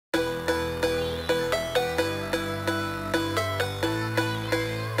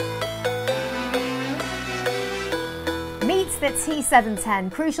at T710,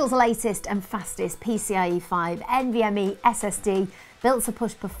 Crucial's latest and fastest PCIe 5 NVMe SSD, built to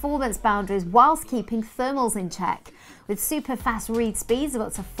push performance boundaries whilst keeping thermals in check. With super fast read speeds of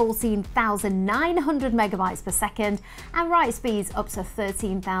up to 14,900 megabytes per second and write speeds up to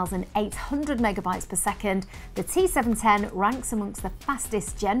 13,800 megabytes per second, the T710 ranks amongst the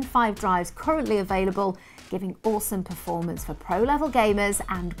fastest Gen 5 drives currently available, giving awesome performance for pro-level gamers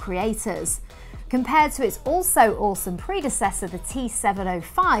and creators. Compared to its also awesome predecessor, the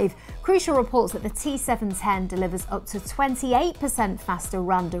T705, Crucial reports that the T710 delivers up to 28% faster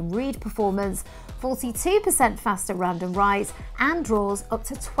random read performance, 42% faster random write, and draws up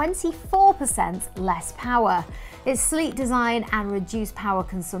to 24% less power. Its sleek design and reduced power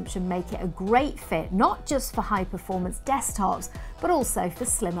consumption make it a great fit not just for high-performance desktops, but also for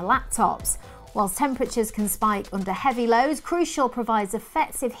slimmer laptops. Whilst temperatures can spike under heavy loads, Crucial provides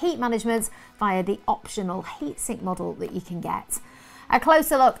effective heat management via the optional heatsink model that you can get. A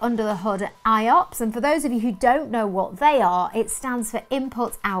closer look under the hood at IOPS, and for those of you who don't know what they are, it stands for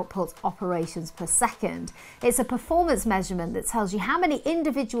Input-Output Operations per Second. It's a performance measurement that tells you how many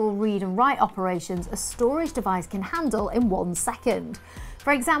individual read and write operations a storage device can handle in 1 second.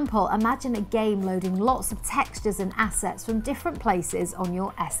 For example, imagine a game loading lots of textures and assets from different places on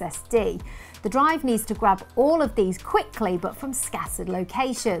your SSD. The drive needs to grab all of these quickly, but from scattered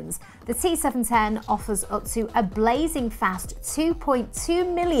locations. The T710 offers up to a blazing fast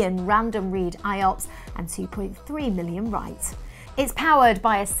 2.2 million random read IOPS and 2.3 million write. It's powered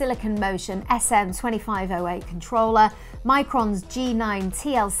by a Silicon Motion SM2508 controller, Micron's G9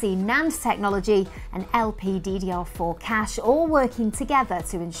 TLC NAND technology, and LPDDR4 cache, all working together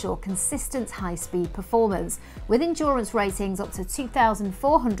to ensure consistent high-speed performance, with endurance ratings up to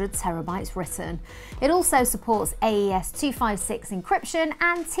 2,400 terabytes written. It also supports AES 256 encryption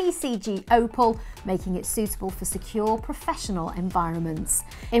and TCG Opal, making it suitable for secure professional environments.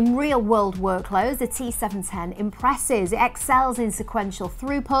 In real-world workloads, the T710 impresses. It excels in sequential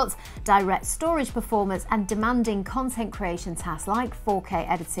throughput, direct storage performance, and demanding content creation tasks like 4K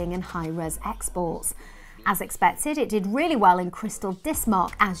editing and high-res exports. As expected, it did really well in Crystal Disk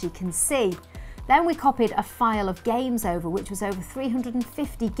Mark, as you can see. Then we copied a file of games over, which was over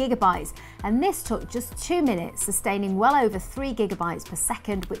 350 gigabytes, and this took just 2 minutes, sustaining well over 3 gigabytes per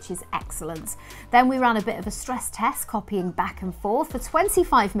second, which is excellent. Then we ran a bit of a stress test, copying back and forth for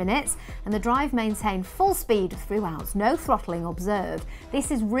 25 minutes, and the drive maintained full speed throughout, no throttling observed.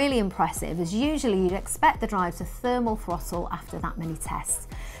 This is really impressive, as usually you'd expect the drive to thermal throttle after that many tests.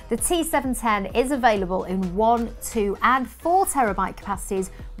 The T710 is available in 1, 2 and 4 terabyte capacities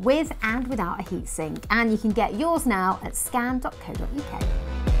with and without a heatsink, and you can get yours now at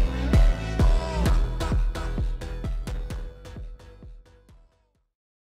scan.co.uk.